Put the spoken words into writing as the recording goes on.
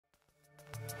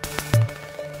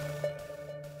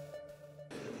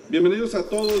Bienvenidos a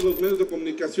todos los medios de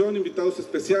comunicación, invitados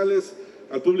especiales,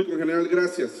 al público en general,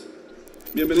 gracias.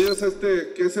 Bienvenidos a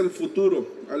este que es el futuro,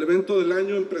 al evento del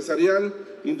año empresarial,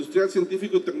 industrial,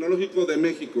 científico y tecnológico de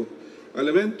México. Al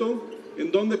evento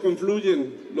en donde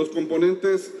confluyen los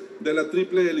componentes de la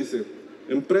triple hélice,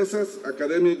 empresas,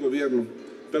 academia y gobierno,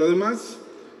 pero además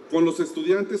con los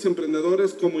estudiantes y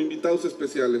emprendedores como invitados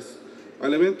especiales.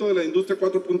 Al evento de la industria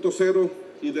 4.0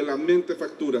 y de la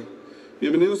mentefactura.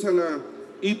 Bienvenidos a la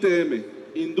ITM,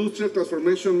 Industrial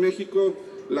Transformation México,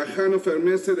 la Hannover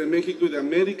Messe de México y de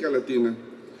América Latina.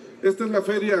 Esta es la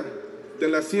feria de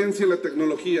la ciencia y la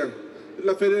tecnología, es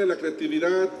la feria de la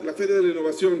creatividad, la feria de la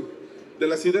innovación, de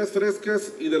las ideas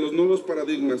frescas y de los nuevos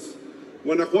paradigmas.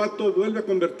 Guanajuato vuelve a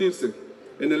convertirse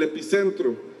en el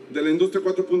epicentro de la industria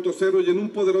 4.0 y en un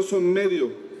poderoso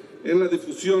medio en la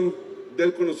difusión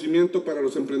del conocimiento para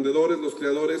los emprendedores, los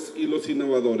creadores y los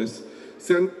innovadores.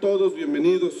 Sean todos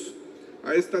bienvenidos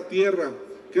a esta tierra,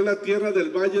 que es la tierra del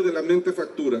Valle de la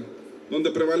Mentefactura, donde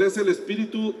prevalece el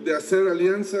espíritu de hacer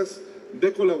alianzas,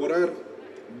 de colaborar,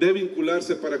 de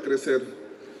vincularse para crecer.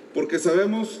 Porque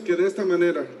sabemos que de esta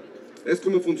manera es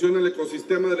como funciona el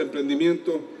ecosistema del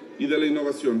emprendimiento y de la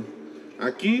innovación.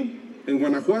 Aquí, en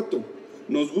Guanajuato,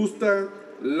 nos gusta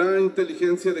la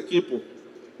inteligencia de equipo,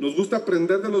 nos gusta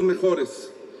aprender de los mejores,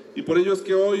 y por ello es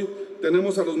que hoy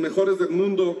tenemos a los mejores del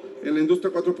mundo en la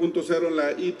industria 4.0 en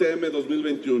la ITM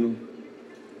 2021.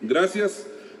 Gracias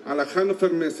a la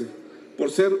Hannover Messe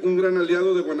por ser un gran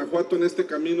aliado de Guanajuato en este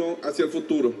camino hacia el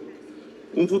futuro.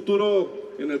 Un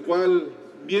futuro en el cual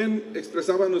bien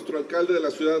expresaba nuestro alcalde de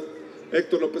la ciudad,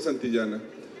 Héctor López Santillana.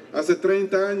 Hace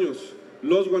 30 años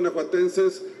los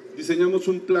guanajuatenses diseñamos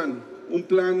un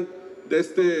plan de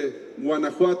este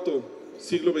Guanajuato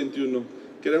siglo XXI.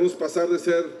 Queremos pasar de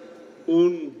ser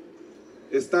un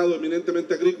estado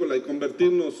eminentemente agrícola y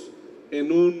convertirnos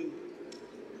en un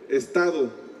estado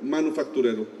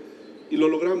manufacturero. Y lo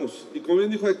logramos. Y como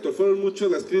bien dijo Héctor, fueron muchas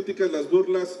las críticas, las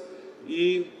burlas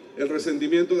y el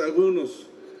resentimiento de algunos.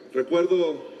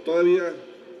 Recuerdo todavía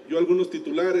yo algunos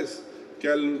titulares que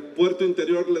al puerto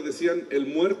interior le decían el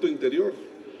muerto interior.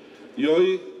 Y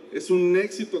hoy es un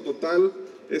éxito total.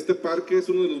 Este parque es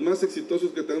uno de los más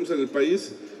exitosos que tenemos en el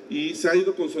país y se ha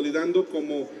ido consolidando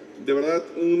como de verdad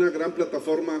una gran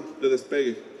plataforma de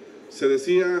despegue. Se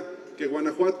decía que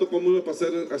Guanajuato, ¿cómo iba a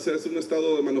pasar a hacerse un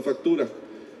estado de manufactura?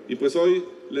 Y pues hoy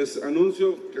les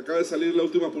anuncio que acaba de salir la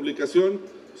última publicación,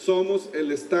 somos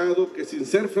el estado que sin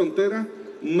ser frontera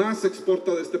más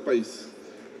exporta de este país.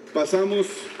 Pasamos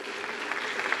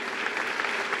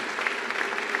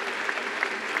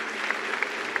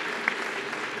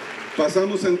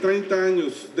en 30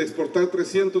 años de exportar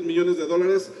 300 millones de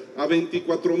dólares a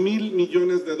 24,000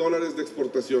 millones de dólares de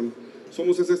exportación.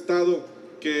 Somos ese estado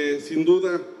que sin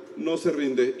duda no se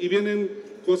rinde. Y vienen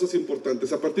cosas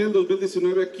importantes. A partir del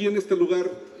 2019, aquí en este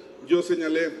lugar, yo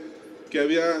señalé que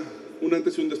había un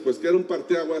antes y un después, que era un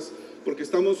parteaguas, porque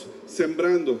estamos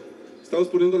sembrando, estamos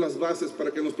poniendo las bases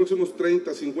para que en los próximos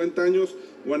 30, 50 años,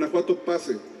 Guanajuato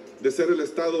pase de ser el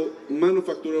estado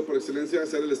manufacturero por excelencia a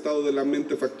ser el estado de la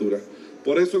mentefactura.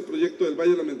 Por eso el proyecto del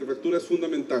Valle de la Mentefactura es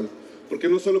fundamental, porque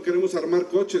no solo queremos armar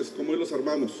coches como hoy los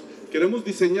armamos, queremos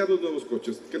diseñar los nuevos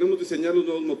coches, queremos diseñar los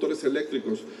nuevos motores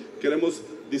eléctricos, queremos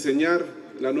diseñar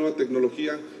la nueva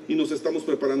tecnología y nos estamos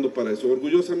preparando para eso.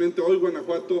 Orgullosamente hoy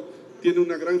Guanajuato tiene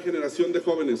una gran generación de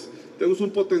jóvenes, tenemos un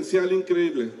potencial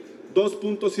increíble.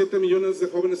 2.7 millones de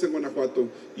jóvenes en Guanajuato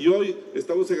y hoy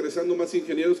estamos egresando más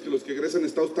ingenieros que los que egresan en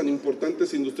estados tan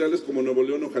importantes industriales como Nuevo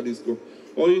León o Jalisco.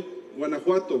 Hoy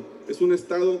Guanajuato es un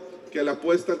estado que le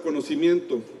apuesta al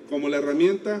conocimiento como la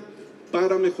herramienta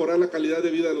para mejorar la calidad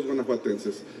de vida de los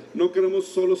guanajuatenses. No queremos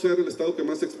solo ser el estado que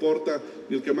más exporta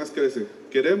ni el que más crece,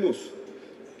 queremos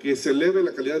que se eleve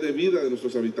la calidad de vida de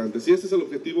nuestros habitantes y ese es el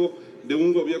objetivo de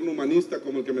un gobierno humanista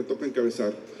como el que me toca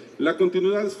encabezar. La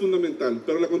continuidad es fundamental,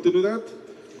 pero la continuidad,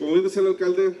 como bien decía el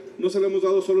alcalde, no se la hemos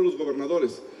dado solo a los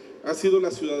gobernadores, ha sido la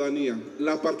ciudadanía.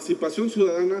 La participación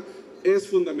ciudadana es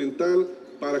fundamental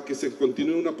para que se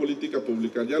continúe una política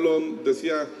pública. Ya lo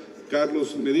decía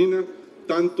Carlos Medina,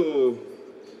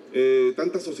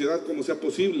 tanta sociedad como sea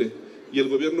posible y el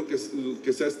gobierno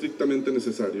que sea estrictamente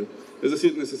necesario. Es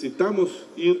decir, necesitamos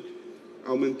ir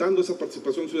aumentando esa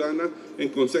participación ciudadana en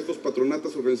consejos,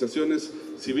 patronatos, organizaciones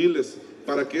civiles,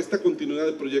 para que esta continuidad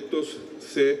de proyectos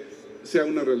sea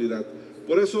una realidad.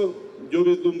 Por eso yo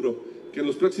vislumbro que en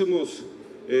los próximos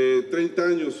 30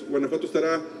 años Guanajuato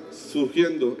estará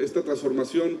surgiendo esta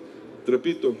transformación,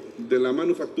 repito, de la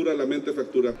manufactura a la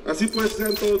mentefactura. Así pues,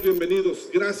 sean todos bienvenidos.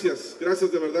 Gracias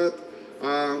de verdad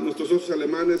a nuestros socios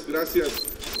alemanes, gracias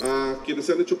a quienes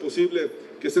han hecho posible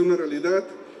que sea una realidad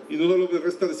y no solo me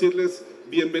resta decirles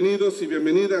bienvenidos y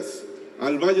bienvenidas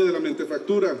al Valle de la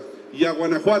Mentefactura y a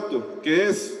Guanajuato, que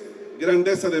es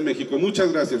grandeza de México.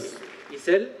 Muchas gracias.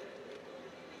 Isel,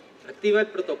 activa el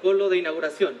protocolo de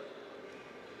inauguración.